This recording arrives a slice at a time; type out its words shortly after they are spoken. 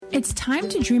It's time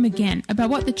to dream again about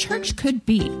what the church could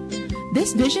be.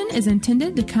 This vision is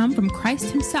intended to come from Christ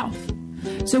himself.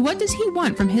 So what does he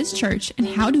want from his church, and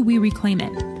how do we reclaim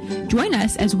it? Join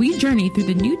us as we journey through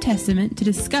the New Testament to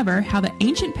discover how the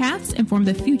ancient paths inform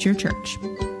the future church.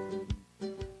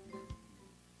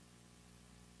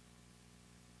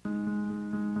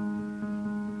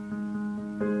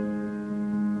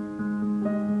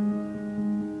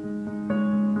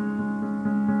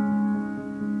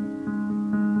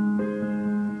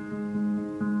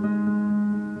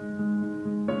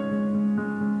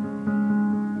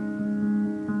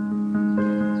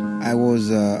 I was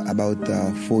about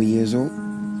 4 years old.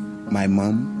 My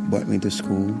mom brought me to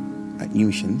school at New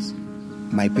Missions.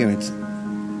 My parents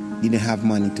didn't have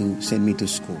money to send me to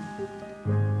school.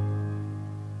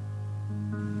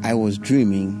 I was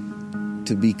dreaming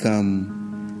to become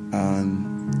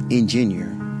an engineer.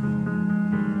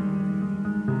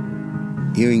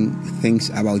 Hearing things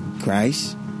about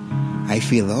Christ, I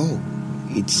feel,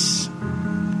 it's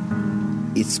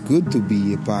good to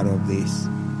be a part of this.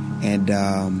 And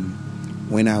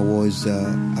when I was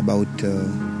about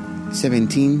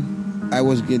 17, I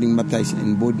was getting baptized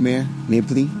in Bodmer,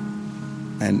 Mapley,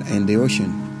 and the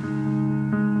ocean.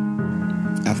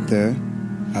 After,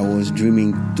 I was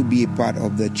dreaming to be a part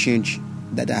of the change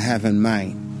that I have in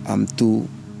mind, to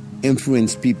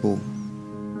influence people.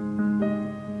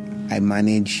 I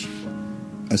manage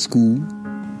a school.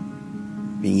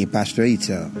 Being a pastor,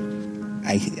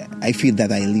 I feel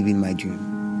that I live in my dream.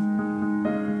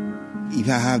 If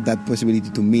I have that possibility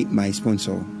to meet my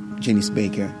sponsor, Janice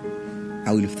Baker,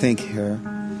 I will thank her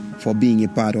for being a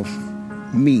part of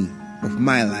me, of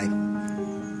my life,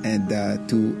 and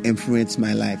to influence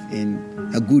my life in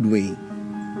a good way.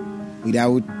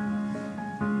 Without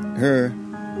her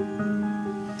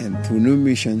and through New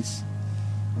Missions,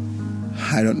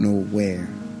 I don't know where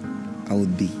I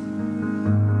would be.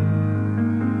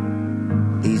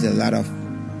 There's a lot of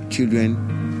children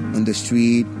on the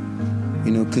street,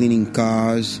 cleaning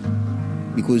cars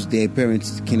because their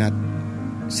parents cannot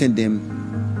send them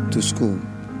to school.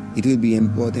 It will be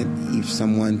important if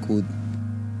someone could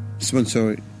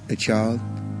sponsor a child.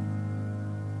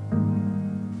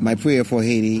 My prayer for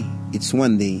Haiti, it's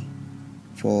one day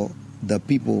for the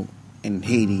people in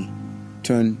Haiti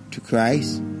turn to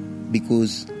Christ,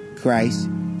 because Christ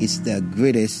is the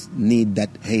greatest need that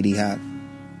Haiti has.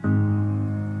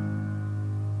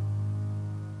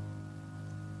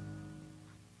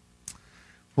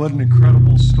 What an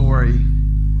incredible story.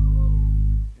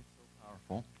 It's so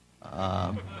powerful.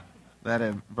 That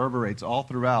reverberates all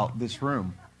throughout this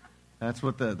room. That's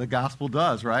what the gospel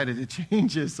does, right? It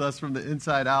changes us from the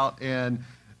inside out, and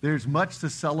there's much to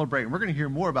celebrate. And we're going to hear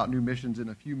more about New Missions in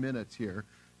a few minutes here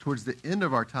towards the end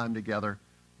of our time together.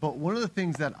 But one of the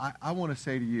things that I want to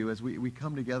say to you as we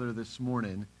come together this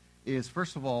morning is,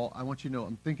 first of all, I want you to know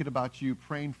I'm thinking about you,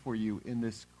 praying for you in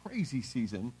this crazy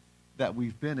season that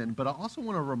we've been in. But I also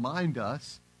want to remind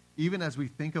us, even as we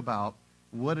think about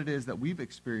what it is that we've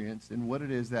experienced and what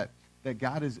it is that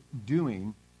God is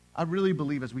doing, I really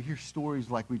believe as we hear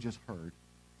stories like we just heard,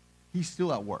 he's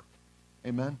still at work.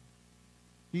 Amen?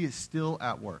 He is still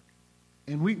at work.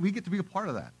 And we get to be a part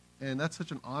of that. And that's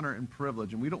such an honor and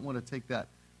privilege. And we don't want to take that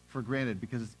for granted,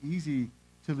 because it's easy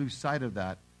to lose sight of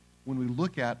that when we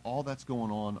look at all that's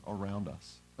going on around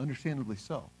us. Understandably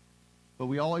so. But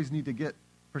we always need to get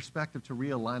perspective to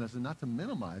realign us and not to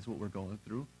minimize what we're going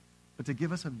through, but to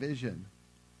give us a vision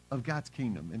of God's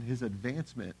kingdom and his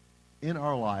advancement in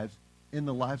our lives, in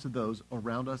the lives of those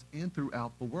around us and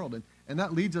throughout the world. And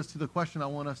that leads us to the question I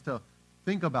want us to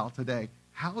think about today.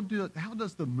 How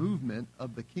does the movement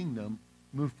of the kingdom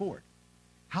move forward?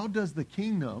 How does the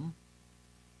kingdom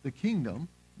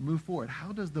move forward?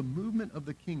 How does the movement of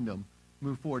the kingdom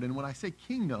move forward? And when I say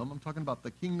kingdom, I'm talking about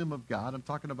the kingdom of God. I'm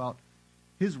talking about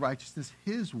his righteousness,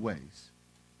 his ways.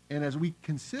 And as we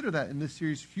consider that in this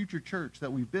series, Future Church,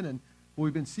 that we've been in, what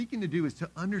we've been seeking to do is to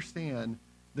understand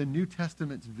the New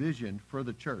Testament's vision for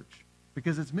the church,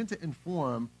 because it's meant to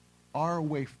inform our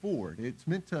way forward. It's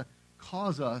meant to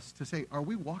cause us to say, are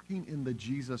we walking in the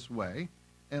Jesus way?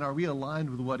 And are we aligned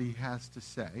with what he has to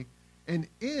say? And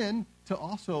to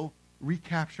also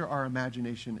recapture our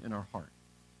imagination in our heart.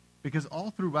 Because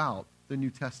all throughout the New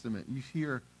Testament, you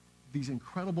hear these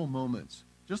incredible moments,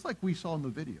 just like we saw in the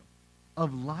video,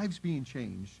 of lives being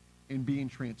changed and being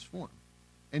transformed.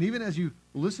 And even as you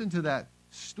listen to that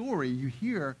story, you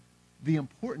hear the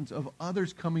importance of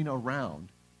others coming around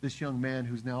this young man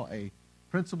who's now a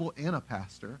principal and a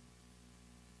pastor.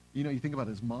 You think about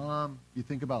his mom, you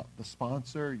think about the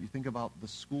sponsor, you think about the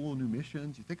school, New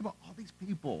Missions, you think about all these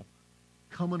people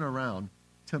coming around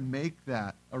to make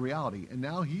that a reality. And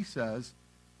now he says,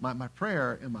 my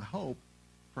prayer and my hope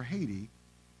for Haiti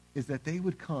is that they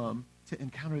would come to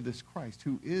encounter this Christ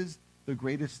who is the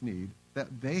greatest need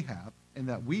that they have and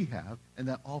that we have and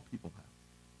that all people have.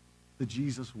 The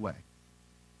Jesus way.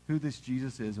 Who this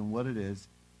Jesus is and what it is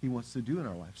he wants to do in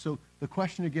our life. So the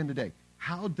question again today,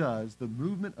 how does the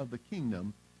movement of the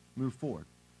kingdom move forward?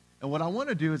 And what I want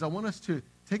to do is I want us to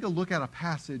take a look at a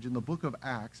passage in the book of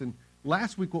Acts. And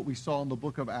last week what we saw in the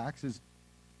book of Acts is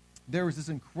there was this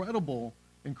incredible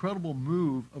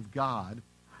move of God.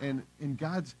 And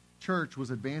God's church was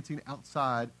advancing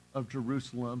outside of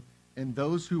Jerusalem. And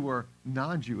those who were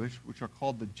non-Jewish, which are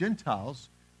called the Gentiles,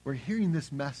 were hearing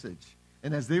this message.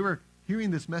 And as they were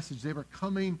hearing this message, they were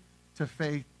coming to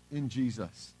faith in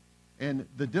Jesus. And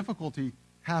the difficulty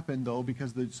happened, though,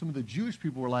 because some of the Jewish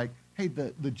people were like, hey,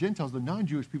 the Gentiles, the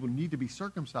non-Jewish people need to be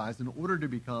circumcised in order to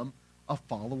become a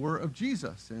follower of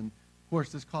Jesus. And, of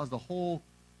course, this caused a whole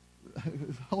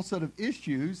set of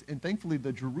issues. And thankfully,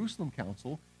 the Jerusalem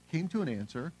Council came to an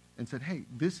answer and said, hey,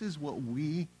 this is what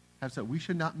we have said. We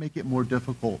should not make it more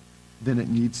difficult than it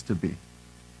needs to be.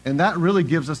 And that really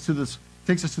takes us to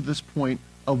this point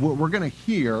of what we're going to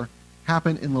hear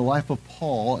happen in the life of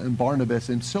Paul and Barnabas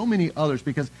and so many others,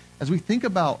 because as we think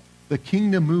about the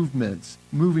kingdom movements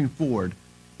moving forward,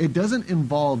 it doesn't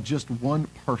involve just one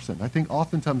person. I think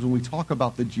oftentimes when we talk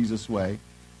about the Jesus way,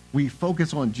 we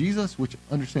focus on Jesus, which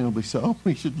understandably so,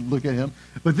 we should look at him,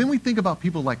 but then we think about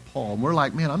people like Paul, and we're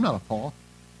like, man, I'm not a Paul.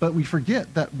 But we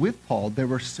forget that with Paul, there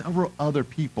were several other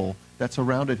people that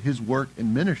surrounded his work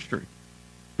and ministry.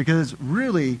 Because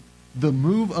really, the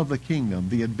move of the kingdom,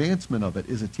 the advancement of it,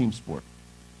 is a team sport.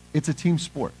 It's a team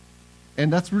sport.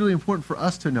 And that's really important for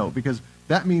us to know, because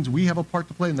that means we have a part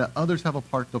to play and that others have a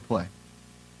part to play.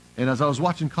 And as I was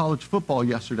watching college football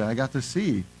yesterday, I got to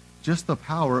see just the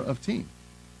power of team.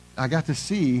 I got to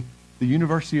see the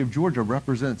University of Georgia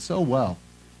represent so well.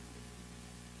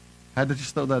 Had to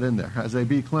just throw that in there as they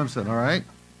beat Clemson, all right?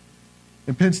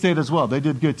 And Penn State as well. They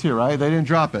did good too, right? They didn't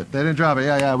drop it.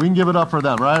 Yeah. We can give it up for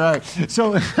them, right? All right.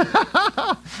 So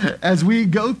as we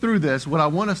go through this, what I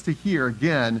want us to hear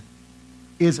again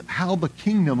is how the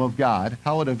kingdom of God,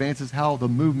 how it advances, how the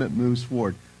movement moves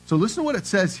forward. So listen to what it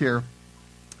says here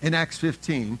in Acts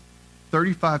 15,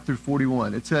 35 through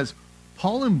 41. It says,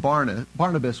 Paul and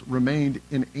Barnabas remained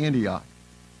in Antioch,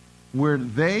 where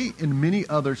they and many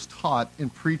others taught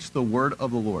and preached the word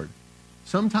of the Lord.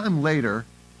 Sometime later,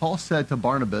 Paul said to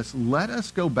Barnabas, let us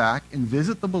go back and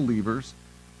visit the believers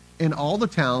in all the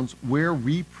towns where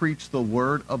we preach the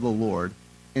word of the Lord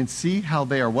and see how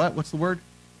they are what? What's the word?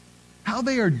 How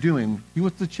they are doing. He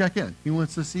wants to check in. He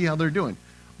wants to see how they're doing.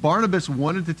 Barnabas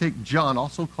wanted to take John,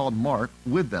 also called Mark,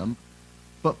 with them,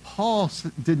 but Paul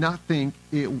did not think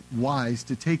it wise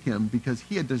to take him because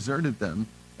he had deserted them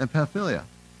in Pamphylia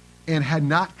and had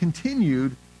not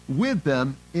continued with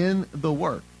them in the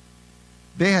work.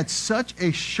 They had such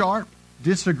a sharp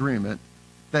disagreement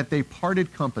that they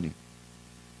parted company.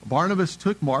 Barnabas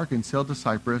took Mark and sailed to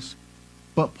Cyprus,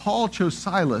 but Paul chose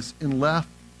Silas and left,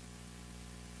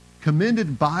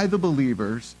 commended by the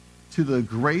believers to the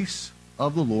grace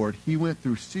of the Lord. He went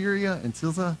through Syria and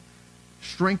Cilicia,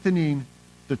 strengthening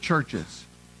the churches.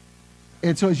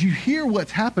 And so as you hear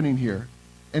what's happening here,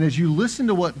 and as you listen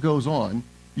to what goes on,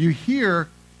 you hear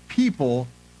people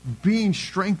being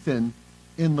strengthened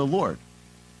in the Lord.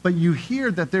 But you hear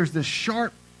that there's this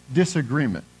sharp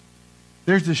disagreement.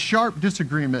 There's this sharp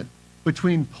disagreement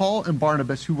between Paul and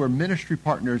Barnabas, who were ministry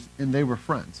partners, and they were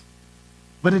friends.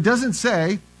 But it doesn't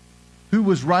say who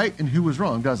was right and who was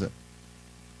wrong, does it?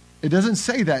 It doesn't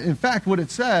say that. In fact, what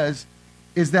it says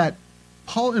is that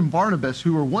Paul and Barnabas,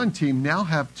 who were one team, now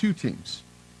have two teams.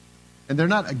 And they're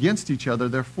not against each other.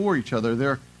 They're for each other.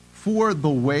 They're for the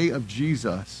way of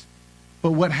Jesus.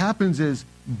 But what happens is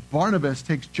Barnabas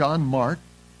takes John Mark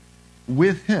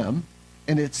with him,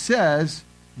 and it says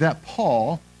that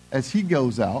Paul, as he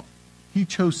goes out, he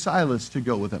chose Silas to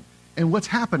go with him. And what's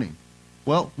happening?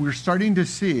 Well, we're starting to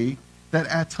see that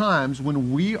at times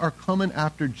when we are coming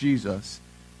after Jesus,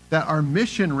 that our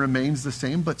mission remains the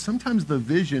same, but sometimes the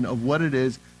vision of what it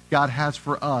is God has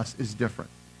for us is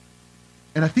different.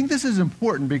 And I think this is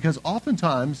important because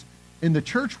oftentimes in the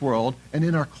church world and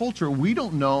in our culture, we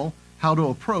don't know how to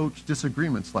approach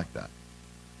disagreements like that.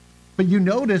 But you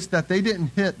notice that they didn't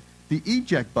hit the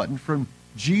eject button from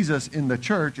Jesus in the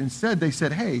church. Instead, they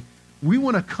said, hey, we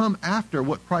want to come after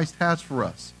what Christ has for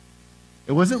us.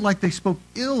 It wasn't like they spoke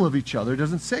ill of each other. It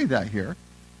doesn't say that here.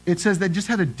 It says they just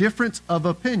had a difference of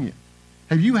opinion.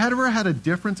 Have you ever had a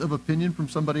difference of opinion from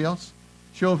somebody else?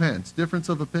 Show of hands. Difference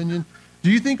of opinion. Do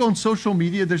you think on social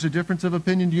media there's a difference of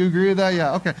opinion? Do you agree with that?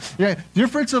 Yeah, okay. Yeah,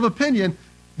 difference of opinion.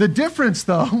 The difference,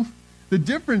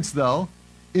 though,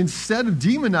 instead of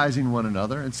demonizing one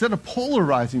another, instead of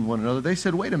polarizing one another, they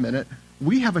said, wait a minute,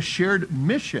 we have a shared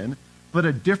mission, but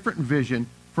a different vision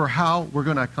for how we're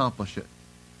going to accomplish it.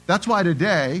 That's why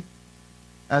today,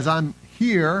 as I'm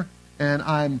here and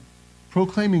I'm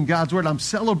proclaiming God's word, I'm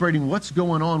celebrating what's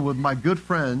going on with my good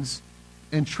friends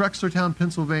in Trexlertown,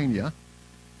 Pennsylvania,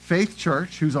 Faith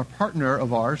Church, who's a partner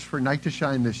of ours for Night to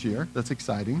Shine this year. That's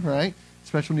exciting, right?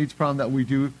 Special needs prom that we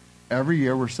do every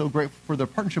year. We're so grateful for their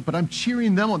partnership, but I'm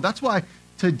cheering them on. That's why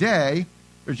today,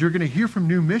 as you're going to hear from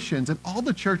New Missions and all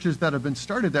the churches that have been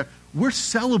started there, we're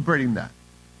celebrating that.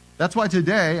 That's why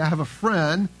today I have a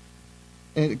friend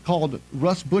called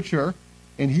Russ Butcher,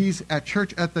 and he's at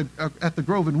church at the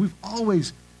Grove, and we've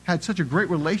always had such a great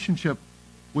relationship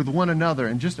with one another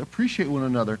and just appreciate one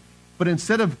another. But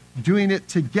instead of doing it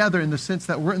together in the sense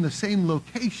that we're in the same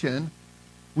location,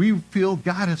 we feel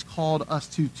God has called us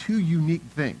to two unique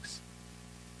things.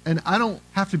 And I don't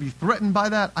have to be threatened by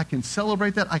that. I can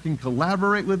celebrate that. I can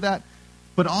collaborate with that.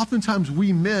 But oftentimes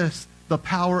we miss the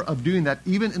power of doing that,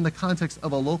 even in the context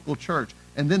of a local church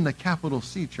and then the capital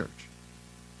C church.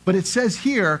 But it says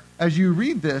here, as you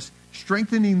read this,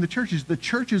 strengthening the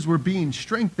churches were being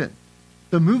strengthened.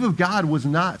 The move of God was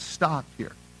not stopped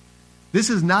here. This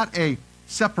is not a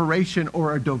separation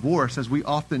or a divorce, as we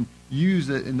often use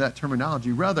it in that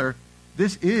terminology. Rather,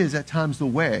 this is at times the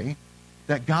way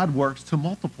that God works to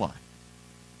multiply.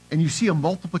 And you see a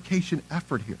multiplication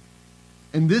effort here.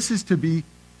 And this is to be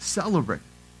celebrated.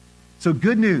 So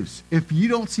good news, if you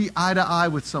don't see eye to eye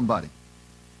with somebody,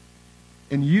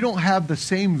 and you don't have the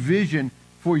same vision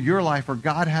for your life or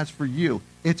God has for you,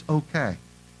 it's okay.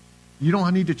 You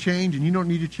don't need to change, and you don't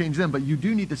need to change them, but you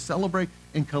do need to celebrate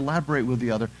and collaborate with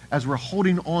the other as we're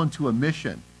holding on to a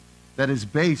mission that is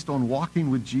based on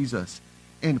walking with Jesus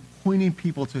and pointing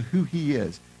people to who he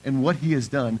is and what he has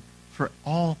done for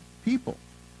all people.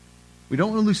 We don't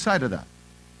want to lose sight of that.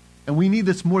 And we need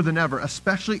this more than ever,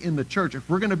 especially in the church. If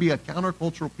we're going to be a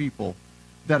countercultural people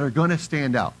that are going to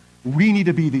stand out, we need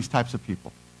to be these types of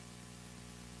people.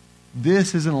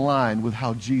 This is in line with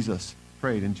how Jesus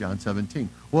prayed in John 17.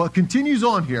 Well, it continues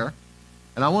on here,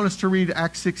 and I want us to read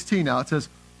Acts 16 now. It says,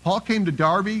 Paul came to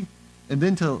Derbe and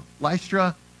then to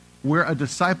Lystra, where a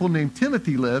disciple named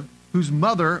Timothy lived, whose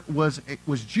mother was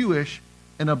Jewish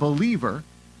and a believer,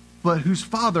 but whose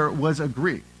father was a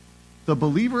Greek. The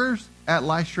believers at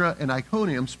Lystra and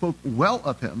Iconium spoke well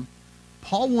of him.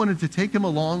 Paul wanted to take him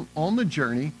along on the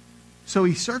journey, so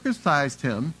he circumcised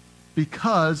him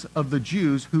because of the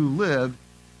Jews who lived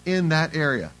in that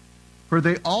area, for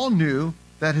they all knew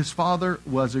that his father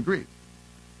was a Greek.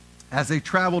 As they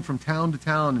traveled from town to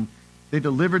town, and they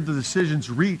delivered the decisions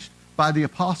reached by the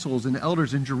apostles and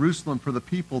elders in Jerusalem for the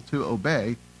people to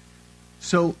obey,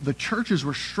 so the churches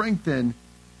were strengthened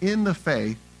in the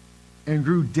faith and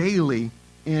grew daily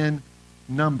in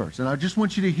numbers. And I just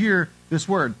want you to hear this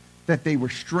word, that they were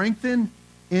strengthened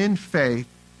in faith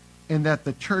and that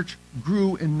the church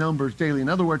grew in numbers daily. In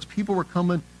other words, people were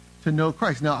coming to know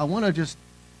Christ. Now, I want to just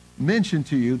mention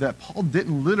to you that Paul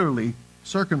didn't literally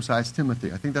circumcise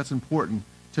Timothy. I think that's important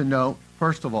to know.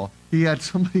 First of all, he had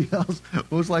somebody else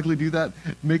most likely do that,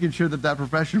 making sure that that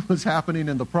profession was happening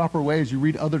in the proper way as you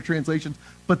read other translations.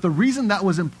 But the reason that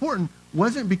was important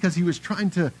wasn't because he was trying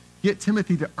to get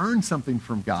Timothy to earn something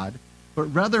from God, but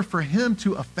rather for him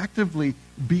to effectively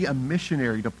be a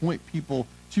missionary, to point people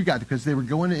to God, because they were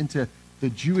going into the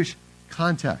Jewish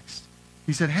context.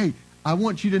 He said, hey, I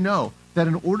want you to know that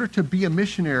in order to be a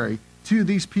missionary to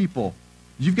these people,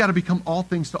 you've got to become all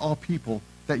things to all people,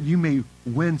 that you may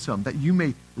win some, that you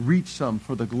may reach some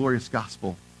for the glorious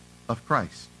gospel of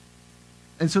Christ.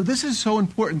 And so this is so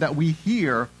important that we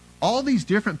hear all these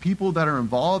different people that are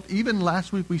involved. Even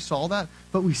last week we saw that,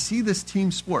 but we see this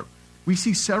team sport. We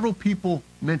see several people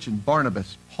mentioned: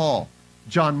 Barnabas, Paul,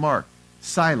 John Mark,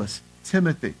 Silas,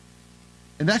 Timothy.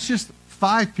 And that's just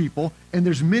 5 people, and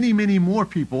there's many, many more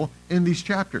people in these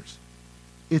chapters.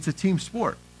 It's a team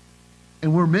sport.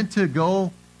 And we're meant to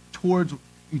go towards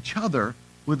each other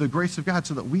with the grace of God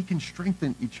so that we can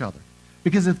strengthen each other.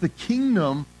 Because if the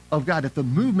kingdom of God, if the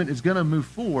movement is going to move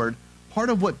forward, part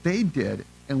of what they did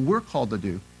and we're called to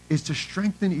do is to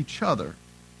strengthen each other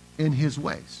in his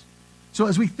ways. So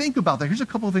as we think about that, here's a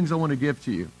couple of things I want to give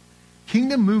to you.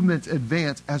 Kingdom movements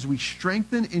advance as we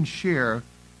strengthen and share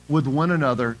with one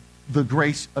another the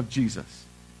grace of Jesus.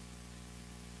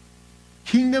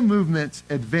 Kingdom movements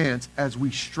advance as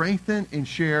we strengthen and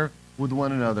share with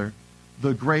one another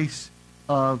the grace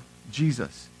of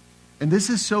Jesus. And this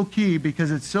is so key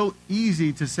because it's so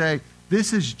easy to say,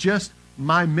 this is just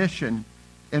my mission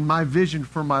and my vision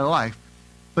for my life.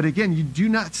 But again, you do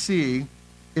not see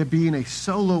it being a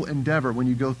solo endeavor when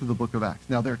you go through the book of Acts.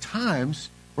 Now, there are times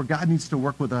where God needs to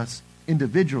work with us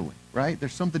individually, right?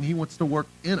 There's something he wants to work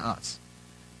in us.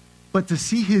 But to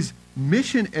see his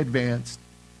mission advanced,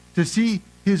 to see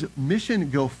his mission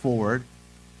go forward,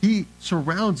 he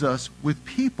surrounds us with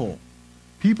people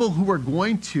who are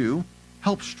going to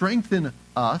help strengthen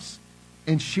us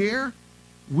and share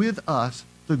with us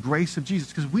the grace of Jesus,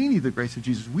 because we need the grace of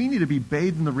Jesus. We need to be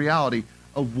bathed in the reality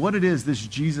of what it is this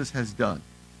Jesus has done.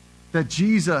 That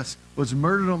Jesus was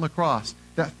murdered on the cross,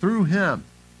 that through him,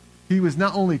 he was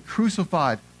not only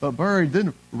crucified, but buried,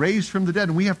 then raised from the dead,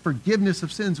 and we have forgiveness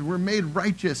of sins, and we're made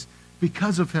righteous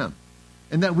because of him.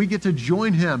 And that we get to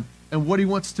join him in what he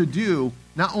wants to do,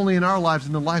 not only in our lives,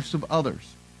 in the lives of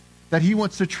others. That he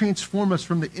wants to transform us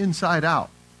from the inside out.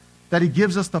 That he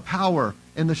gives us the power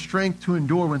and the strength to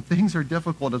endure when things are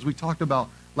difficult, as we talked about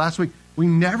last week. We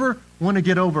never want to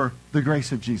get over the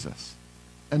grace of Jesus.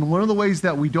 And one of the ways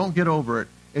that we don't get over it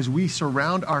is we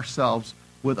surround ourselves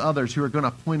with others who are going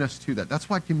to point us to that. That's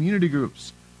why community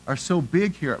groups are so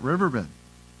big here at Riverbend.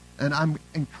 And I'm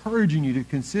encouraging you to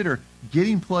consider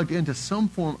getting plugged into some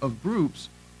form of groups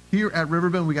here at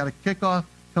Riverbend. We got a kickoff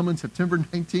coming September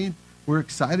 19th. We're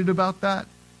excited about that.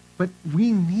 But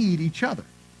we need each other.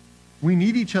 We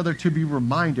need each other to be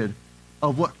reminded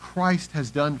of what Christ has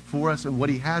done for us and what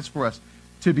he has for us,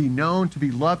 to be known, to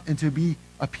be loved, and to be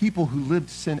a people who lived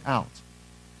sin out.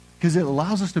 Because it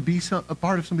allows us to be a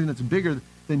part of something that's bigger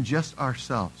than just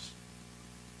ourselves.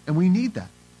 And we need that.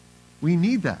 We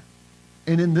need that.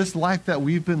 And in this life that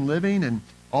we've been living and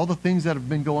all the things that have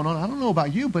been going on, I don't know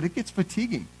about you, but it gets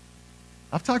fatiguing.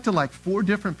 I've talked to like 4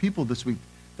 different people this week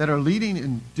that are leading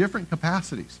in different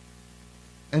capacities.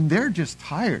 And they're just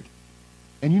tired.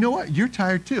 And you know what? You're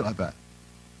tired too, I bet.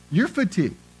 You're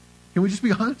fatigued. Can we just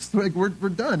be honest? Like we're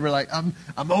done. We're like, I'm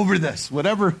over this.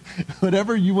 Whatever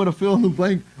you want to fill in the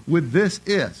blank with this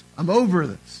is. I'm over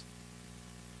this.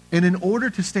 And in order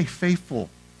to stay faithful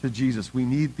to Jesus, we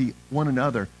need one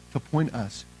another to point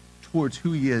us towards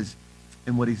who he is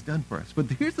and what he's done for us. But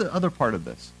here's the other part of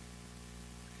this.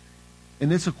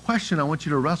 And it's a question I want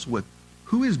you to wrestle with.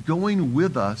 Who is going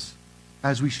with us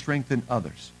as we strengthen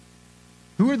others?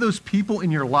 Who are those people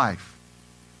in your life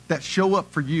that show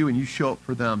up for you and you show up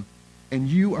for them, and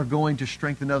you are going to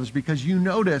strengthen others? Because you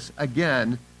notice,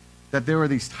 again, that there are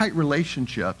these tight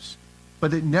relationships,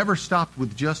 but it never stopped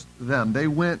with just them. They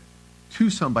went to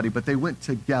somebody, but they went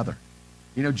together.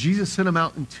 You know, Jesus sent them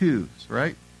out in 2s,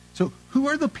 right? So who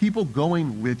are the people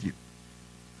going with you?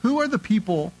 Who are the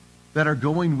people that are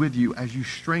going with you as you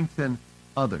strengthen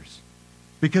others?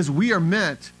 Because we are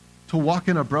meant to walk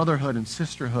in a brotherhood and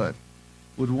sisterhood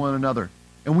with one another.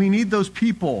 And we need those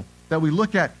people that we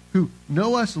look at who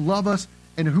know us, love us,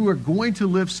 and who are going to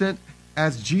live sent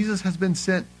as Jesus has been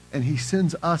sent, and he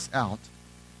sends us out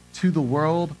to the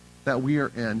world that we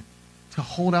are in to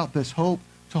hold out this hope,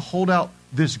 to hold out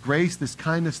this grace, this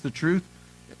kindness, the truth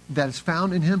that is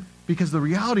found in him. Because the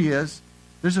reality is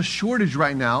there's a shortage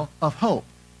right now of hope.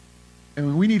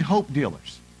 And we need hope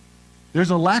dealers. There's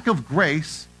a lack of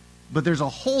grace, but there's a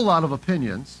whole lot of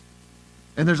opinions.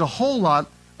 And there's a whole lot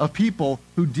of people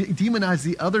who demonize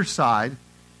the other side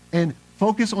and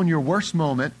focus on your worst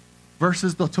moment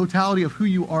versus the totality of who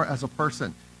you are as a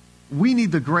person. We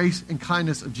need the grace and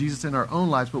kindness of Jesus in our own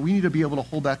lives, but we need to be able to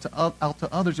hold that out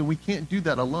to others, and we can't do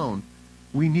that alone.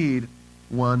 We need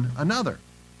one another.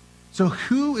 So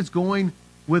who is going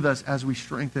with us as we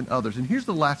strengthen others? And here's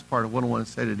the last part of what I want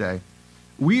to say today.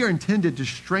 We are intended to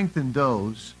strengthen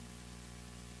those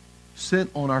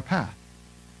sent on our path.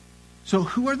 So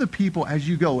who are the people as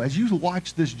you go, as you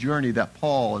watch this journey that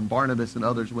Paul and Barnabas and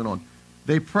others went on?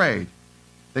 They prayed.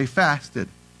 They fasted.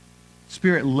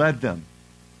 Spirit led them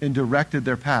and directed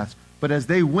their paths. But as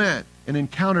they went and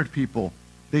encountered people,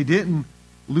 they didn't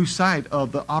lose sight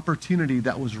of the opportunity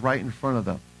that was right in front of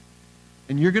them.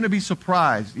 And you're going to be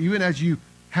surprised, even as you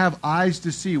have eyes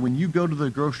to see, when you go to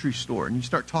the grocery store and you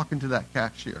start talking to that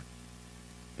cashier.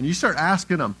 And you start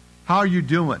asking them, how are you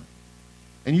doing?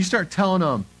 And you start telling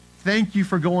them, thank you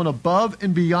for going above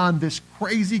and beyond this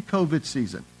crazy COVID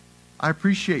season. I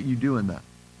appreciate you doing that.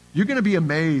 You're going to be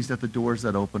amazed at the doors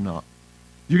that open up.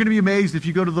 You're going to be amazed if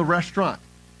you go to the restaurant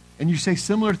and you say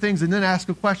similar things and then ask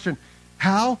a question.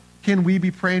 How can we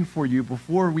be praying for you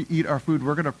before we eat our food?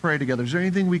 We're going to pray together. Is there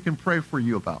anything we can pray for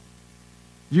you about?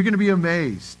 You're going to be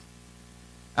amazed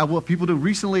at what people do.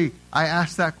 Recently, I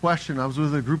asked that question. I was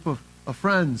with a group of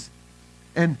friends,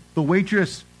 and the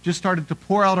waitress just started to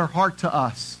pour out her heart to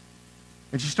us.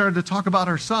 And she started to talk about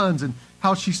her sons and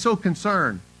how she's so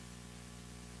concerned.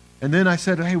 And then I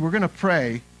said, hey, we're going to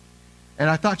pray. And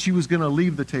I thought she was going to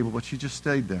leave the table, but she just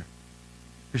stayed there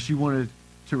because she wanted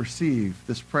to receive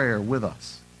this prayer with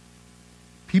us.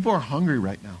 People are hungry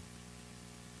right now.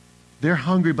 They're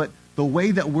hungry, but the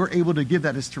way that we're able to give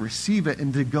that is to receive it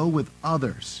and to go with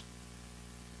others.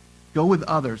 Go with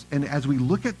others. And as we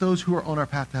look at those who are on our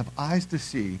path, to have eyes to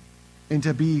see and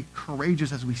to be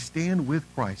courageous as we stand with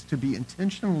Christ, to be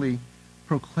intentionally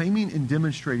proclaiming and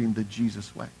demonstrating the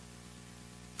Jesus way.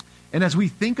 And as we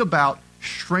think about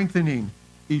strengthening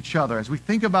each other, as we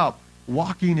think about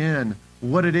walking in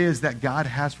what it is that God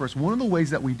has for us, one of the ways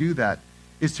that we do that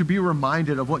is to be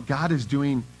reminded of what God is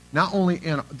doing, not only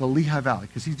in the Lehigh Valley,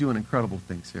 because he's doing incredible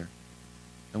things here,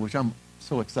 and which I'm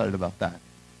so excited about that,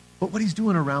 but what he's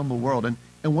doing around the world. And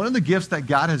one of the gifts that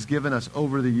God has given us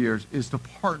over the years is to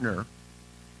partner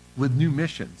with New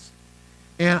Missions.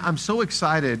 And I'm so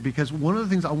excited because one of the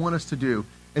things I want us to do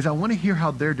is I want to hear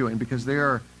how they're doing, because they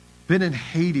are been in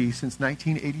Haiti since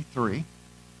 1983,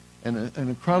 and an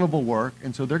incredible work.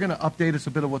 And so they're going to update us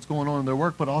a bit of what's going on in their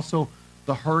work, but also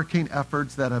the hurricane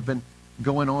efforts that have been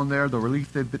going on there, the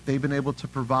relief they've been able to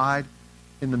provide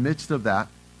in the midst of that.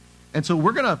 And so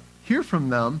we're going to hear from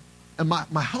them, and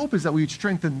my hope is that we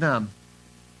strengthen them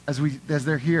as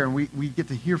they're here, and we get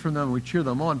to hear from them and we cheer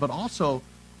them on. But also,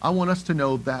 I want us to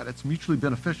know that it's mutually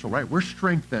beneficial, right? We're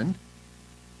strengthened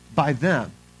by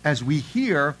them as we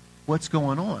hear what's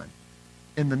going on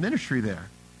in the ministry there.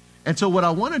 And so what I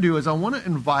want to do is I want to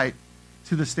invite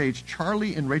to the stage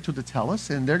Charlie and Rachel DeTellis,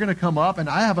 and they're going to come up, and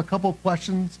I have a couple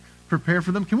questions prepared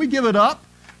for them. Can we give it up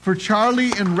for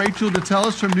Charlie and Rachel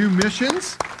DeTellis from New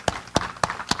Missions?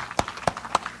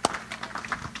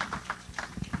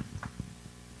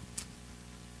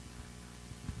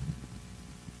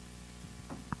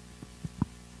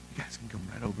 You guys can come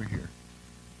right over here.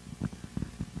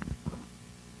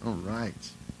 All right.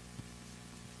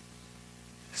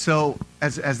 So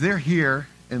as they're here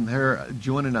and they're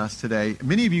joining us today,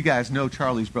 many of you guys know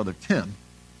Charlie's brother, Tim.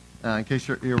 In case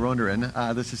you're wondering,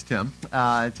 this is Tim.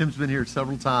 Tim's been here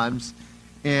several times.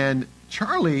 And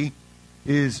Charlie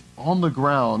is on the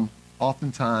ground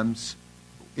oftentimes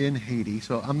in Haiti.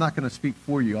 So I'm not going to speak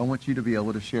for you. I want you to be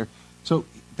able to share. So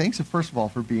thanks, first of all,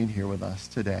 for being here with us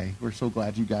today. We're so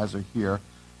glad you guys are here.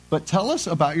 But tell us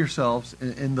about yourselves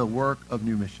in the work of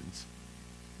New Missions.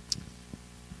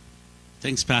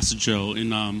 Thanks, Pastor Joe.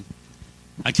 And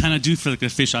I kind of do feel like a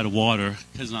fish out of water,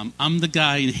 because I'm the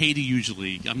guy in Haiti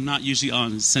usually. I'm not usually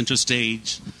on center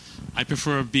stage. I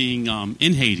prefer being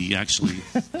in Haiti, actually.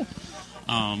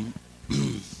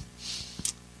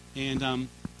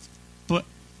 But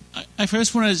I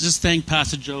first want to just thank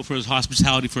Pastor Joe for his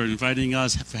hospitality, for inviting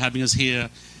us, for having us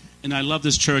here. And I love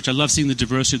this church. I love seeing the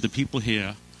diversity of the people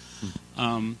here.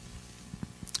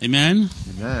 Amen?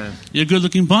 Amen. You're a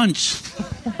good-looking bunch.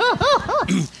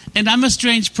 And I'm a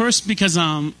strange person because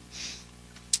I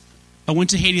went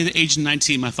to Haiti at the age of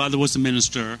 19. My father was a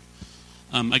minister.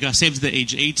 I got saved at the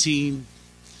age of 18.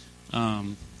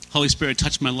 Holy Spirit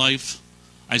touched my life.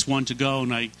 I just wanted to go,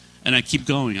 and I keep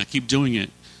going. I keep doing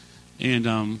it.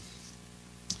 And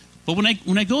but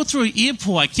when I go through an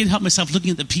airport, I can't help myself looking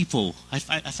at the people. I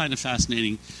find it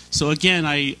fascinating. So again,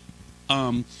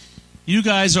 you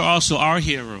guys are also our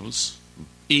heroes,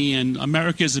 and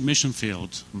America is a mission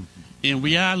field, and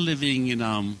we are living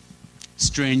in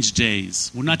strange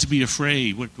days. We're not to be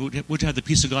afraid. We're to have the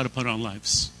peace of God upon our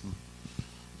lives.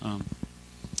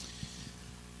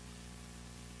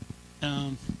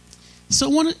 So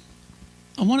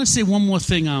I want to say one more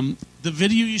thing. The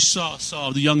video you saw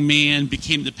the young man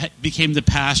became the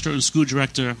pastor and school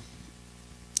director.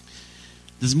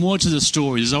 There's more to the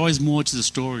story. There's always more to the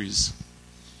stories.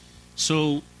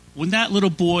 So when that little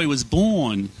boy was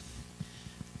born,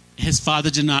 his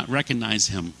father did not recognize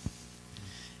him.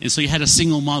 And so he had a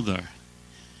single mother.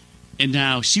 And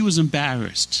now she was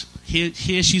embarrassed. Here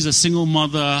she's a single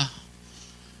mother,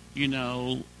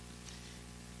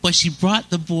 but she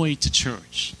brought the boy to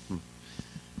church.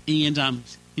 And,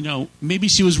 maybe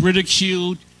she was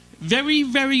ridiculed. Very,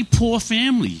 very poor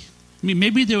family. I mean,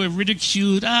 maybe they were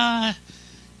ridiculed.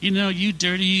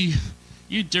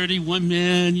 You dirty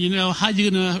woman, how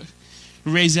you going to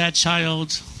raise that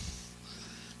child?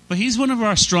 But he's one of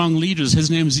our strong leaders. His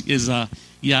name is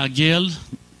Yagil,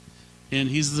 and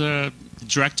he's the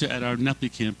director at our Nepi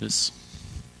campus.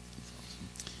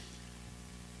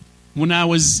 When I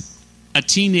was a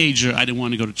teenager, I didn't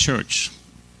want to go to church.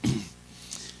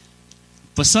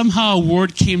 But somehow a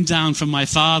word came down from my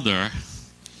father,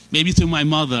 maybe through my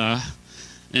mother,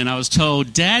 and I was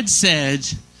told, Dad said,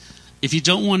 if you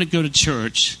don't want to go to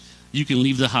church, you can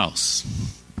leave the house.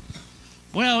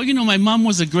 Well, my mom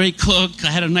was a great cook.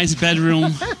 I had a nice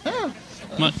bedroom.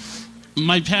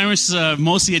 My parents are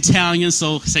mostly Italian,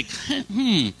 so it's like,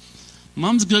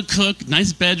 Mom's a good cook,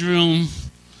 nice bedroom.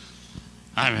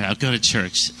 All right, I'll go to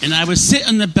church. And I would sit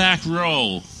in the back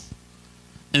row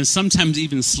and sometimes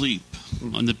even sleep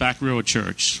on the back row of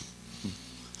church.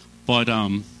 But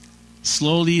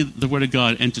slowly, the Word of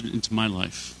God entered into my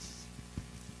life.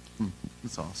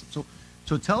 That's awesome.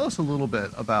 So tell us a little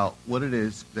bit about what it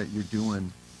is that you're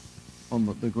doing on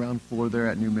the ground floor there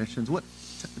at New Missions.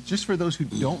 Just for those who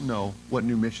don't know what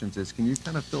New Missions is, can you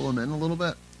kind of fill them in a little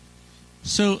bit?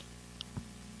 So,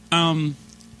 I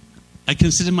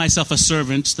consider myself a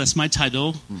servant. That's my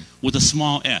title, with a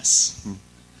small s.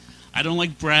 I don't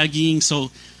like bragging,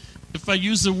 so if I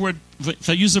use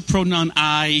the pronoun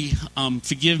I,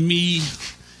 forgive me.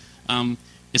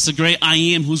 It's the great I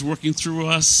am who's working through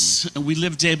us. And we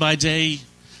live day by day.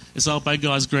 It's all by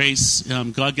God's grace.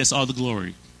 God gets all the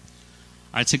glory.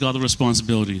 I take all the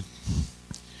responsibility.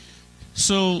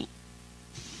 So,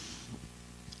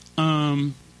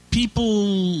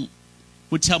 people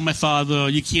would tell my father,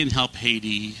 you can't help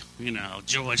Haiti.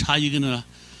 George, how are you going to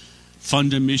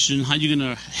fund a mission? How are you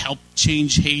going to help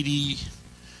change Haiti?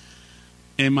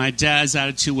 And my dad's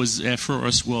attitude was at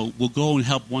first, well, we'll go and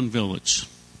help one village.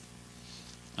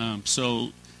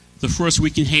 So the first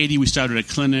week in Haiti, we started a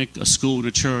clinic, a school, and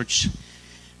a church.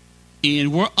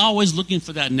 And we're always looking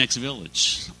for that next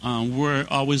village. We're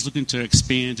always looking to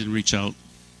expand and reach out.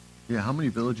 Yeah, how many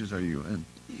villages are you in?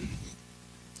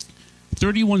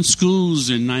 31 schools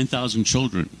and 9,000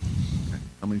 children. Okay.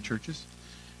 How many churches?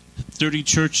 30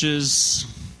 churches,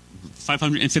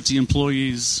 550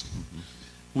 employees.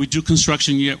 We do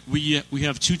construction. We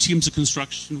have 2 teams of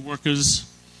construction workers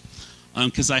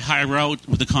because I hire out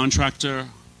with a contractor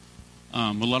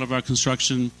a lot of our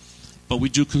construction. But we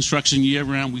do construction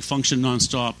year-round. We function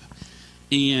nonstop.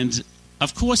 And,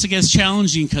 of course, it gets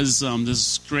challenging because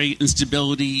there's great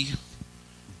instability.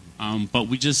 But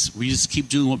we just keep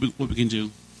doing what we can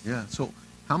do. Yeah. So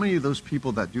how many of those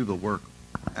people that do the work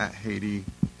at Haiti,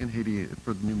 in Haiti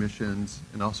for the New Missions,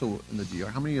 and also in the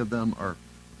DR, how many of them are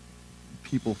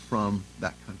people from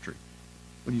that country?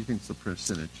 What do you think is the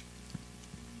percentage?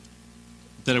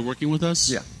 That are working with us?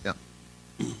 Yeah.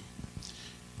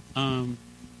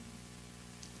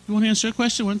 You want to answer a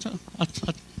question? I'll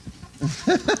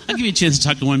give you a chance to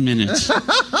talk in 1 minute.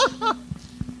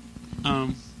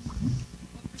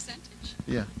 Percentage?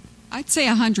 Yeah. I'd say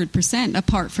 100%,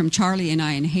 apart from Charlie and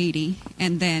I in Haiti.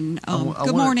 And then,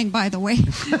 good morning, by the way.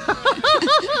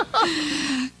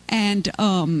 And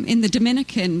in the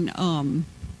Dominican,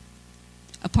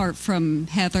 apart from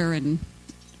Heather and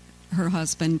her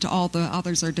husband, all the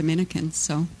others are Dominicans,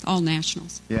 so all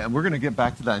nationals. Yeah, and we're going to get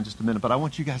back to that in just a minute, but I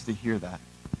want you guys to hear that.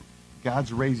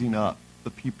 God's raising up the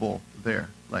people there.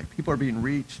 Like, people are being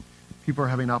reached. People are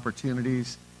having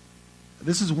opportunities.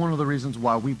 This is one of the reasons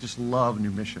why we just love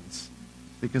New Missions,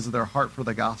 because of their heart for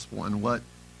the gospel and what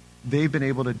they've been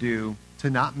able to do to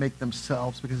not make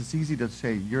themselves, because it's easy to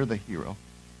say you're the hero.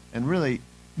 And really,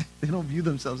 they don't view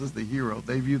themselves as the hero.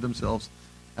 They view themselves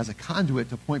as a conduit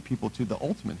to point people to the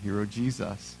ultimate hero,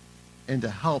 Jesus, and to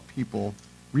help people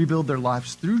rebuild their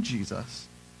lives through Jesus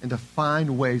and to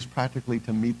find ways practically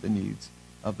to meet the needs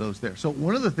of those there. So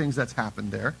one of the things that's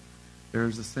happened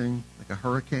there's this thing like a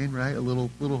hurricane, right? A little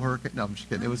hurricane. No, I'm just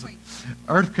kidding. It was an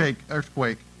earthquake.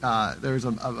 There's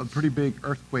a pretty big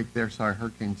earthquake there. Sorry,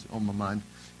 hurricane's on my mind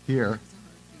here.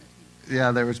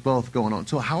 Yeah, there was both going on.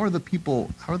 So how are the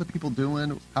people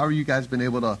doing? How are you guys been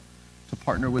able to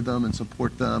partner with them and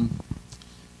support them?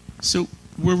 So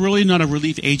we're really not a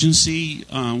relief agency.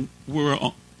 We're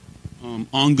an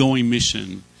ongoing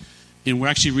mission. And we're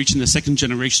actually reaching the second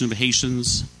generation of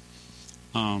Haitians.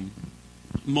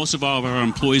 Most of all of our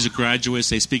employees are graduates.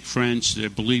 They speak French. They're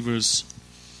believers.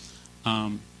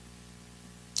 But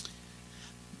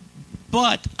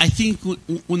I think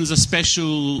when there's a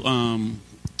special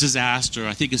disaster,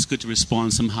 I think it's good to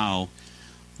respond somehow.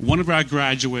 One of our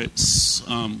graduates,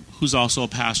 who's also a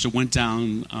pastor, went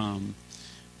down and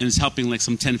is helping like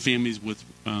some 10 families with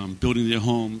building their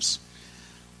homes.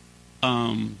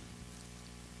 God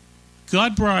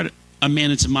brought a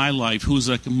man into my life who's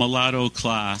like a mulatto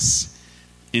class,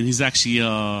 and he's actually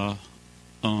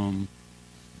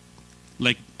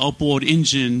like outboard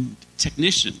engine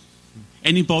technician.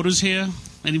 Any boaters here?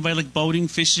 Anybody like boating,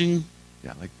 fishing?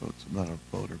 Yeah, I like boats. I'm not a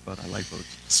boater, but I like boats.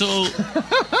 So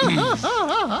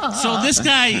this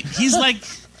guy, he's like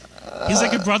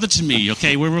a brother to me,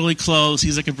 okay? We're really close.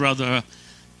 He's like a brother.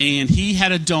 And he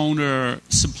had a donor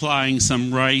supplying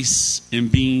some rice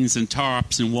and beans and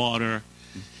tarps and water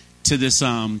to this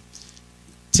to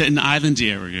an island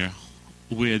area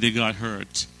where they got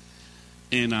hurt.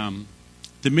 And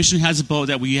The mission has a boat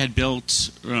that we had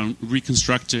built,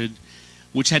 reconstructed,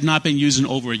 which had not been used in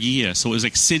over a year. So it was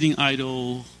like sitting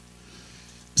idle.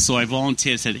 So I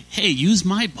volunteered, said, hey, use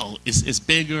my boat. It's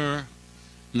bigger.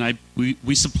 And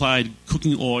we supplied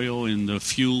cooking oil and the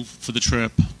fuel for the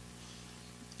trip.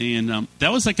 And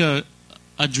that was like a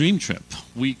dream trip.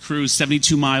 We cruised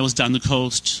 72 miles down the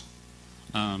coast,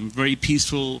 very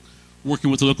peaceful, working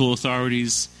with the local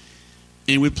authorities.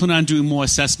 And we plan on doing more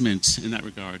assessments in that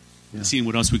regard, and seeing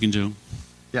what else we can do.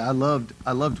 Yeah, I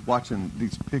loved watching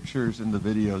these pictures and the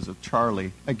videos of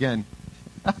Charlie. Again,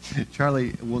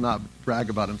 Charlie will not brag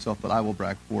about himself, but I will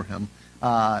brag for him.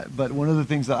 But one of the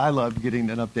things that I loved getting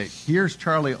an update, here's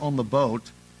Charlie on the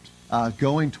boat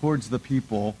going towards the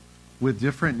people with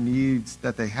different needs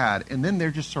that they had. And then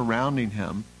they're just surrounding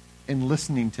him and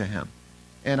listening to him.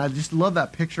 And I just love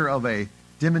that picture of a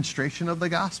demonstration of the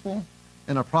gospel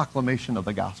and a proclamation of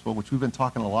the gospel, which we've been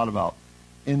talking a lot about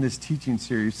in this teaching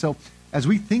series. So as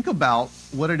we think about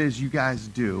what it is you guys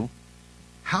do,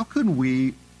 how can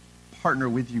we partner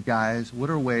with you guys?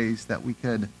 What are ways that we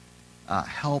could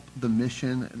help the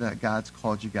mission that God's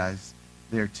called you guys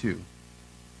there to?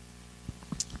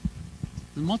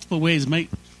 In multiple ways, mate.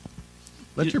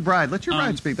 Let your bride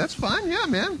speak. That's fine. Yeah,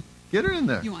 man. Get her in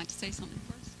there. You want to say something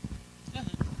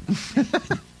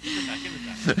first?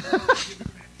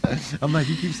 I'm like,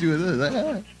 he keeps doing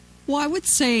this. Well, I would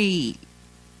say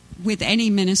with any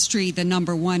ministry, the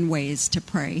number one way is to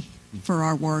pray for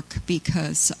our work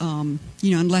because,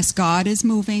 unless God is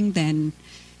moving, then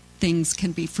things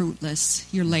can be fruitless.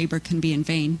 Your labor can be in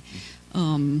vain.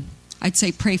 I'd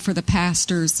say pray for the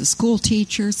pastors, the school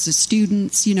teachers, the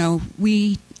students.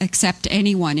 We accept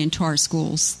anyone into our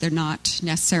schools. They're not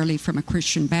necessarily from a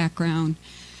Christian background.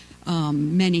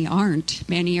 Many aren't.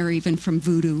 Many are even from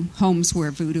voodoo, homes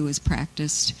where voodoo is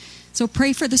practiced. So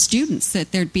pray for the students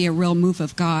that there'd be a real move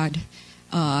of God,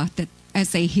 that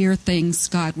as they hear things,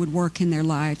 God would work in their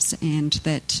lives and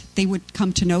that they would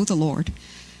come to know the Lord.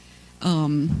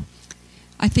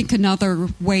 I think another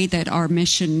way that our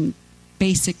mission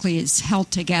basically is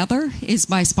held together is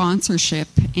by sponsorship,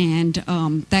 and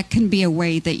that can be a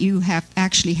way that you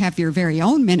actually have your very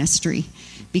own ministry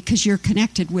because you're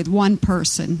connected with one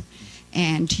person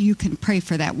and you can pray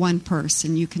for that one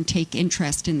person. You can take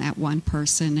interest in that one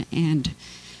person, and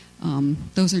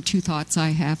those are two thoughts I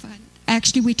have.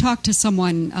 Actually, we talked to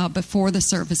someone before the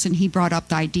service, and he brought up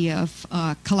the idea of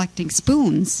collecting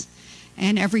spoons.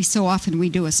 And every so often we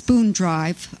do a spoon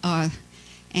drive,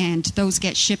 and those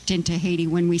get shipped into Haiti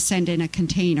when we send in a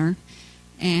container.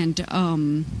 And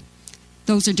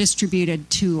those are distributed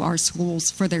to our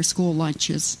schools for their school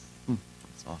lunches.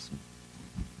 That's awesome.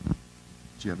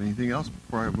 Do you have anything else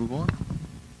before I move on?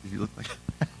 You look like...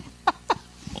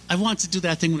 I want to do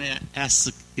that thing when I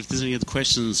ask if there's any other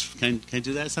questions. Can I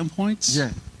do that at some point? Yeah,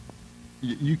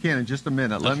 you can in just a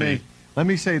minute. Okay. Let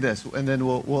me say this, and then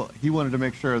he wanted to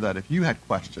make sure that if you had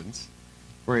questions,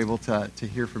 we're able to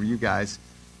hear from you guys.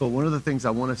 But one of the things I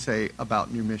want to say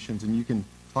about New Missions, and you can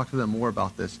talk to them more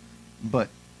about this, but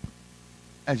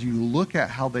as you look at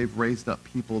how they've raised up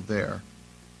people there,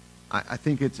 I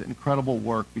think it's incredible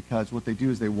work because what they do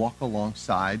is they walk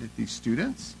alongside these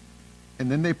students, and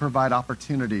then they provide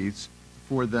opportunities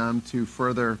for them to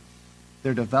further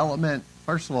their development,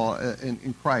 first of all,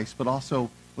 in Christ, but also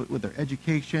with their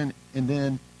education, and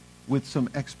then with some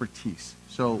expertise.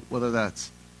 So whether that's,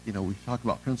 we talk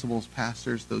about principals,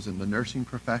 pastors, those in the nursing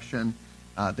profession,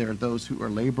 there are those who are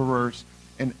laborers.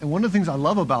 And one of the things I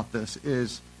love about this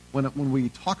is when we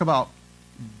talk about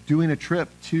doing a trip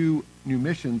to New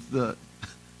Missions, the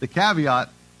caveat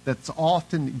that's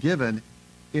often given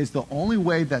is the only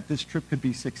way that this trip could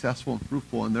be successful and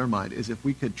fruitful in their mind is if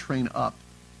we could train up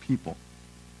people.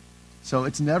 So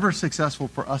it's never successful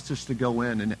for us just to go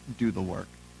in and do the work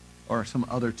or some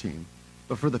other team,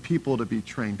 but for the people to be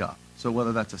trained up. So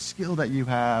whether that's a skill that you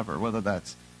have or whether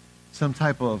that's some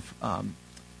type of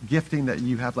gifting that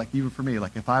you have, like even for me,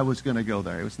 like if I was going to go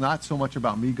there, it was not so much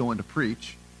about me going to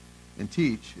preach and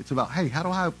teach. It's about, hey, how do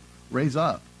I raise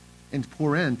up and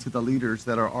pour into the leaders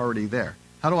that are already there?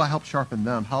 How do I help sharpen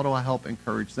them? How do I help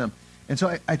encourage them? And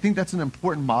so I think that's an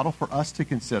important model for us to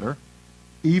consider,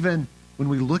 even when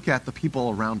we look at the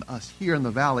people around us here in the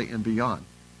valley and beyond.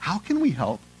 How can we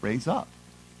help raise up?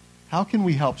 How can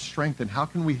we help strengthen? How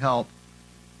can we help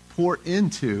pour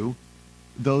into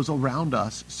those around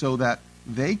us so that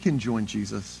they can join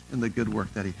Jesus in the good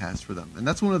work that he has for them? And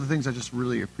that's one of the things I just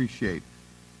really appreciate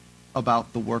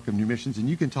about the work of New Missions, and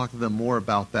you can talk to them more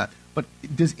about that. But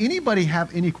does anybody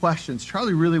have any questions?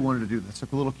 Charlie really wanted to do this,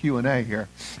 like a little Q&A here.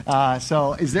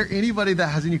 So is there anybody that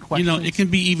has any questions? You know, it can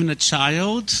be even a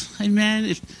child.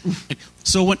 Amen.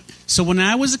 So when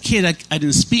I was a kid, I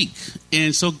didn't speak.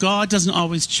 And so God doesn't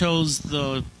always choose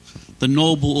the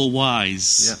noble or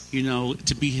wise, you know,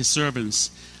 to be his servants.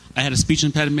 I had a speech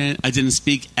impediment. I didn't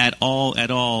speak at all.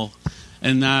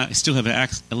 And I still have a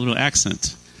little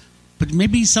accent. But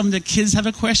maybe some of the kids have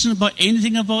a question about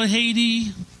anything about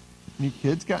Haiti. Any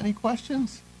kids got any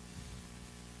questions?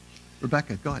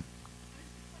 Rebecca, go ahead.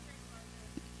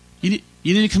 You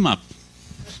need to come up.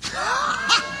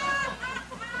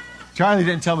 Charlie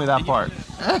didn't tell me that part.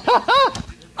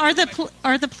 Are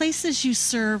the places you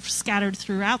serve scattered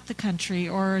throughout the country,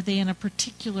 or are they in a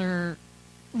particular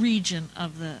region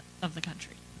of the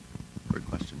country? Great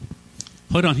question.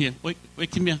 Hold on here. Wait,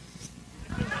 come here.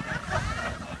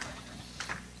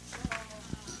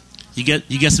 You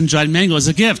get some dried mango as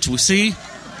a gift. We see.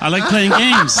 I like playing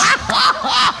games.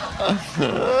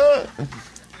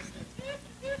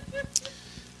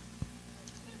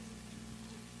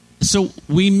 So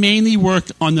we mainly work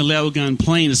on the Leogane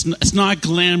Plain. It's not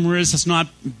glamorous. It's not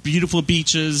beautiful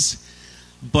beaches.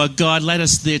 But God led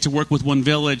us there to work with one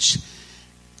village.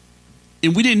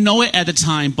 And we didn't know it at the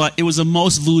time, but it was the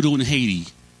most voodoo in Haiti.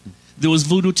 There was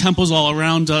voodoo temples all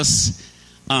around us.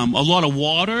 A lot of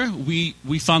water. We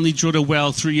finally drilled a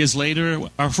well 3 years later.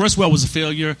 Our first well was a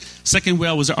failure. Second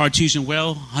well was an artesian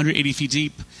well, 180 feet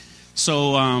deep.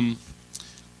 So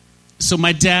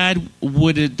my dad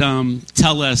would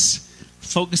tell us,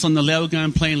 focus on the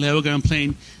Leogane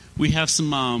Plain. We have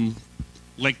some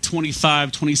like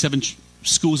 25, 27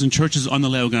 schools and churches on the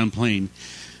Leogane Plain.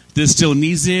 There's still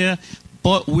needs there,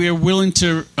 but we're willing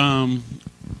to,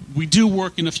 we do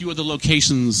work in a few other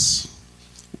locations,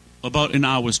 about an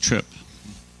hour's trip.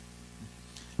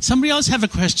 Somebody else have a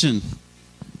question?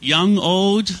 Young,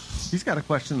 old? He's got a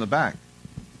question in the back.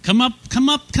 Come up.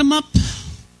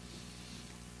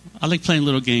 I like playing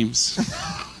little games.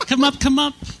 Come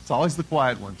up. It's always the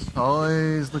quiet ones.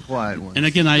 And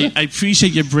again, I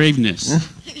appreciate your braveness.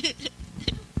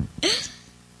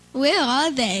 Where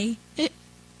are they? Where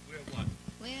what?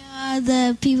 Where are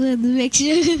the people in the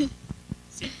picture?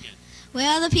 Say it again. Where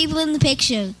are the people in the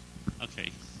picture?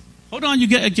 Okay. Hold on, you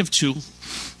get a gift too.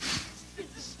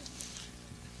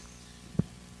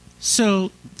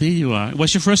 So, there you are.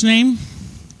 What's your first name?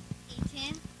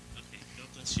 Ethan. Okay, God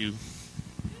bless you.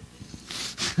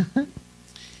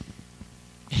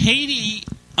 Haiti,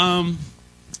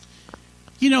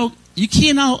 you know, you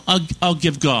can't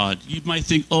outgive God. You might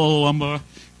think, oh, I'm a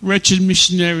wretched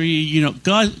missionary. You know,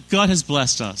 God has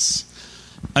blessed us.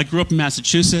 I grew up in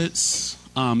Massachusetts.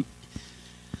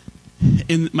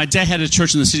 My dad had a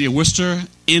church in the city of Worcester,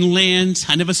 inland.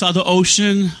 I never saw the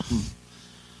ocean.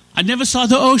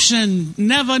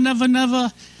 Never.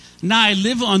 Now I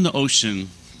live on the ocean.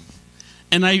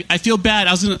 And I feel bad.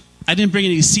 I didn't bring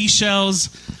any seashells.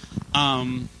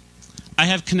 I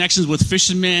have connections with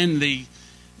fishermen. They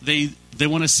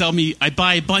want to sell me. I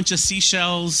buy a bunch of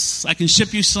seashells. I can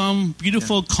ship you some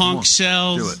beautiful conch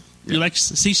shells. Do it. Yeah. You like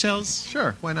seashells?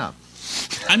 Sure, why not?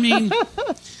 I mean,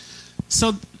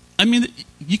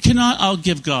 you cannot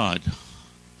outgive God.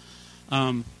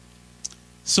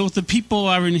 So if the people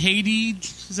are in Haiti,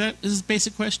 is this a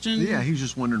basic question? Yeah, he's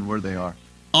just wondering where they are.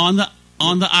 On the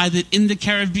island in the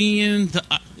Caribbean,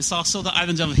 it's also the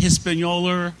islands of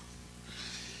Hispaniola.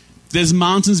 There's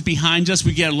mountains behind us.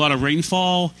 We get a lot of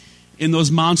rainfall, and those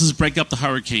mountains break up the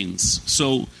hurricanes.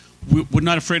 So we're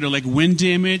not afraid of like wind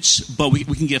damage, but we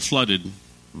can get flooded,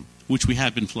 which we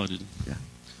have been flooded. Yeah.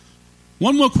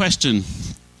 One more question.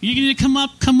 You need to come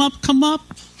up.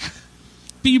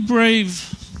 Be brave.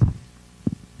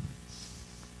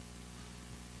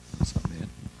 What's up, man?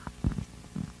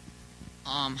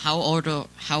 How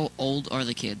old are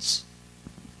the kids?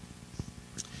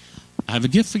 I have a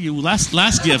gift for you. Last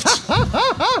gift.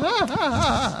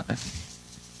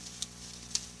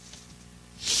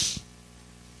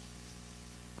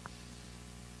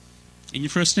 And your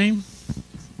first name?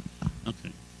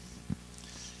 Okay.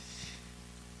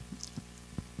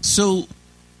 So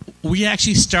we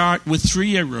actually start with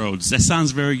 3-year-olds. That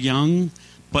sounds very young,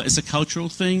 but it's a cultural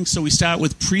thing. So we start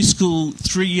with preschool,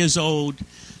 3 years old.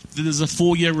 Then there's a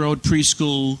 4-year-old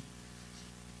preschool.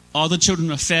 All the children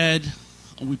are fed.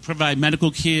 We provide medical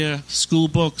care, school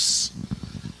books.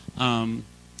 My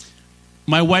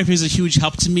wife is a huge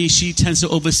help to me. She tends to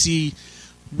oversee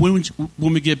when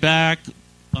we get back.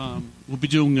 We'll be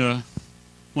doing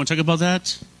want to talk about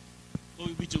that? What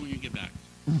will we be doing when you get back?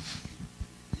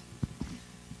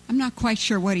 I'm not quite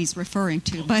sure what he's referring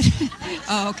to, but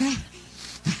oh, okay.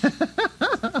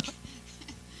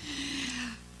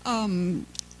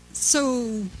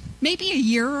 So maybe a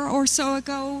year or so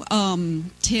ago,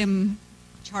 Tim,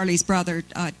 Charlie's brother,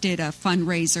 did a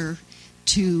fundraiser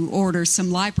to order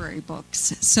some library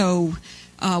books. So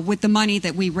with the money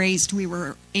that we raised, we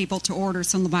were able to order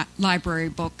some library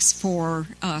books for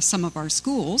some of our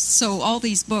schools. So all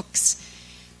these books,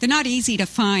 they're not easy to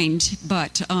find,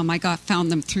 but I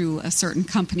found them through a certain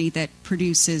company that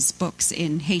produces books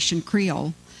in Haitian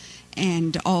Creole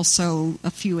and also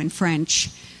a few in French.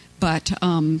 But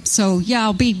so, yeah,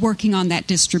 I'll be working on that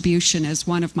distribution as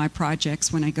one of my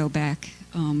projects when I go back.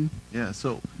 Yeah,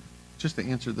 so just to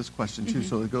answer this question, too,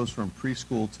 so it goes from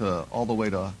preschool to all the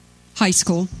way to high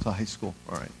school. To high school,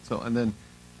 all right. So, and then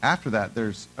after that,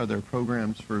 are there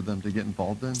programs for them to get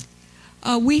involved in?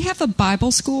 We have a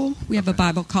Bible school. We have a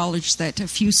Bible college that a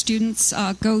few students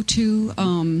go to.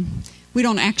 We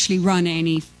don't actually run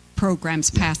any programs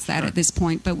past that at this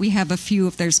point, but we have a few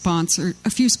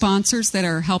sponsors that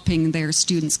are helping their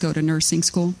students go to nursing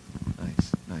school.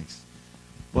 Nice.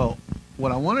 Well,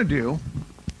 what I want to do,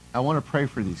 I want to pray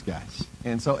for these guys.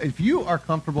 And so if you are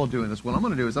comfortable doing this, what I'm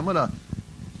going to do is I'm going to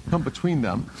come between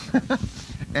them,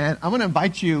 and I'm going to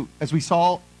invite you, as we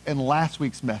saw in last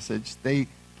week's message, they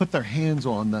put their hands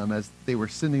on them as they were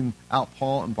sending out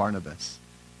Paul and Barnabas.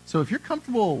 So if you're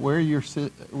comfortable where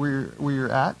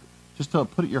you're at, just to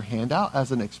put your hand out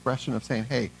as an expression of saying,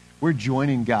 hey, we're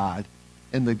joining God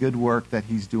in the good work that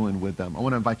he's doing with them. I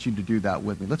want to invite you to do that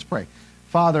with me. Let's pray.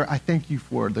 Father, I thank you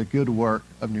for the good work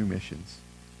of New Missions.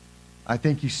 I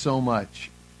thank you so much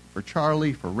for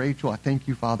Charlie, for Rachel. I thank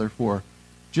you, Father, for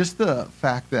just the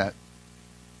fact that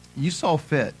you saw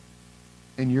fit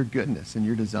in your goodness and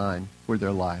your design for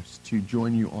their lives to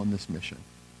join you on this mission.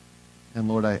 And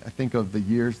Lord, I think of the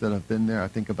years that I've been there. I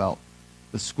think about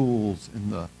the schools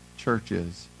and the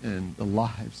churches and the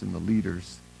lives and the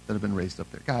leaders that have been raised up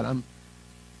there. God,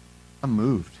 I'm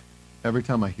moved every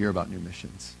time I hear about New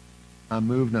Missions. I'm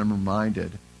moved and I'm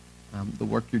reminded the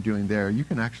work you're doing there, you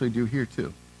can actually do here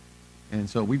too. And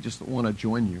so we just want to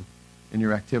join you in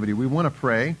your activity. We want to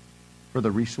pray for the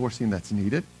resourcing that's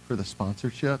needed, for the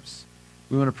sponsorships.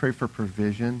 We want to pray for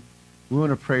provision. We want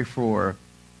to pray for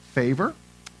favor.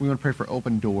 We want to pray for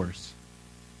open doors.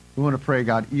 We want to pray,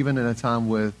 God, even in a time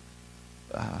with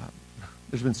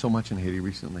there's been so much in Haiti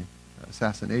recently.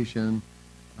 Assassination,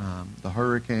 the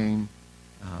hurricane,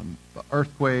 the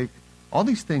earthquake, all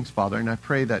these things, Father. And I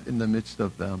pray that in the midst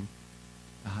of them,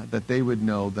 that they would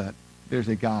know that there's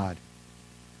a God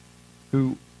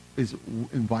who is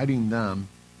inviting them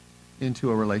into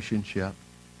a relationship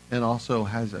and also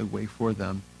has a way for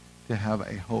them to have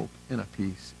a hope and a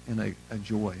peace and a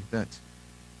joy that's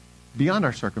beyond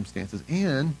our circumstances,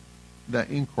 and that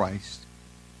in Christ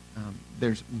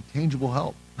there's tangible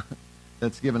help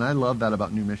that's given. I love that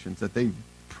about New Missions, that they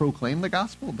proclaim the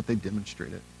gospel, but they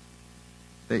demonstrate it.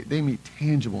 They meet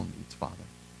tangible needs, Father.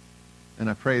 And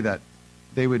I pray that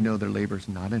they would know their labor is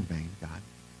not in vain, God.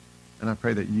 And I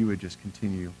pray that you would just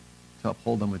continue to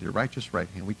uphold them with your righteous right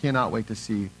hand. We cannot wait to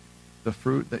see the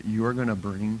fruit that you are going to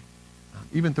bring,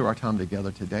 even through our time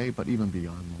together today, but even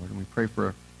beyond, Lord. And we pray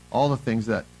for all the things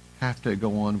that have to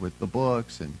go on with the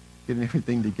books and getting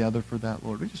everything together for that,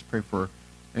 Lord. We just pray for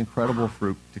incredible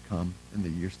fruit to come in the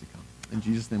years to come. In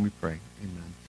Jesus' name we pray. Amen.